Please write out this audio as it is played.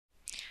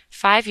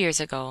5 years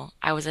ago,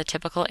 I was a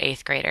typical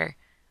 8th grader,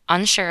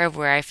 unsure of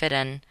where I fit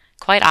in,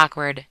 quite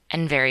awkward,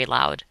 and very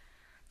loud.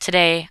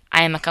 Today,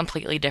 I am a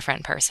completely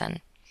different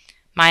person.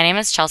 My name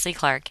is Chelsea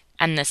Clark,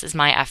 and this is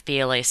my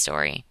FBLA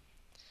story.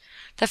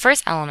 The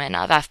first element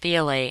of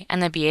FBLA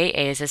and the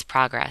BAAs is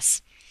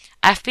progress.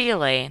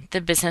 FBLA, the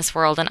business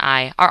world, and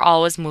I are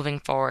always moving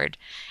forward,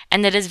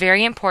 and it is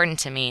very important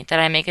to me that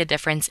I make a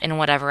difference in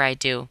whatever I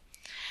do.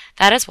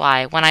 That is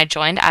why, when I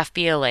joined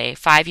FBLA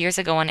 5 years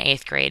ago in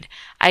 8th grade,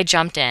 I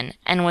jumped in,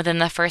 and within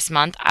the first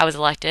month, I was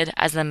elected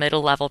as the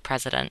middle-level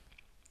president.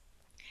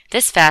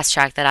 This fast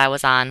track that I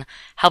was on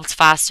helped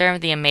foster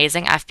the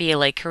amazing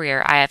FBLA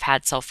career I have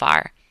had so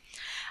far.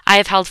 I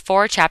have held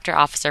 4 chapter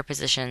officer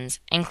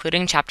positions,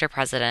 including chapter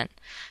president,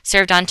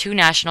 served on 2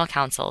 national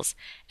councils,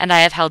 and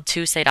I have held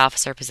 2 state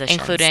officer positions,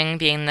 including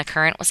being the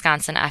current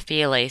Wisconsin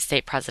FBLA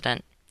state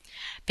president.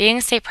 Being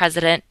state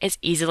president is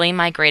easily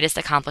my greatest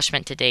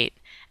accomplishment to date,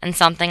 and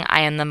something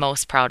I am the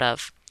most proud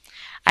of.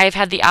 I have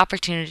had the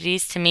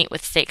opportunities to meet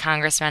with state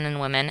congressmen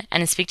and women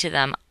and speak to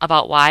them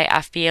about why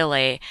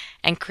FBLA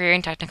and career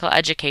and technical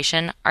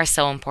education are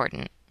so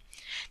important.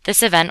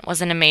 This event was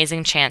an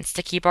amazing chance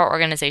to keep our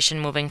organization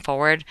moving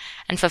forward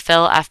and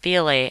fulfill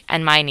FBLA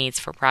and my needs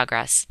for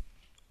progress.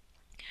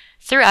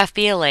 Through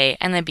FBLA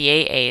and the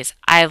BAAs,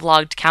 I have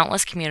logged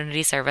countless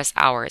community service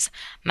hours,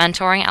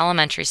 mentoring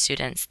elementary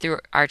students through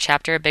our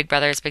chapter Big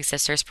Brothers Big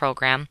Sisters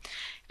program,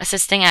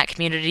 assisting at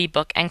community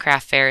book and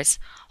craft fairs,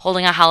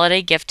 holding a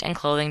holiday gift and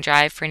clothing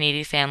drive for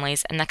needy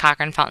families in the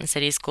Cochrane-Fountain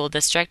City School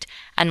District,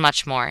 and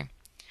much more.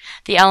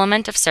 The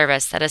element of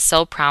service that is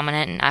so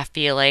prominent in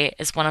FBLA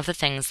is one of the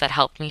things that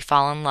helped me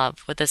fall in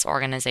love with this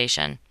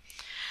organization.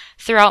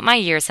 Throughout my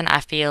years in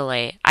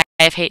FBLA, I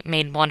have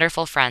made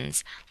wonderful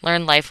friends,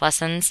 learned life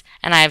lessons,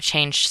 and I have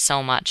changed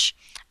so much.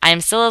 I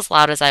am still as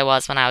loud as I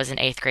was when I was an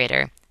 8th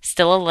grader,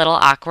 still a little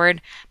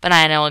awkward, but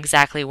I know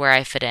exactly where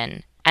I fit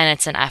in, and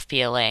it's in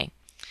FBLA.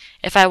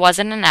 If I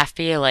wasn't in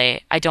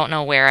FBLA, I don't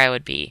know where I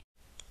would be,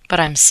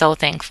 but I'm so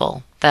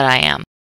thankful that I am.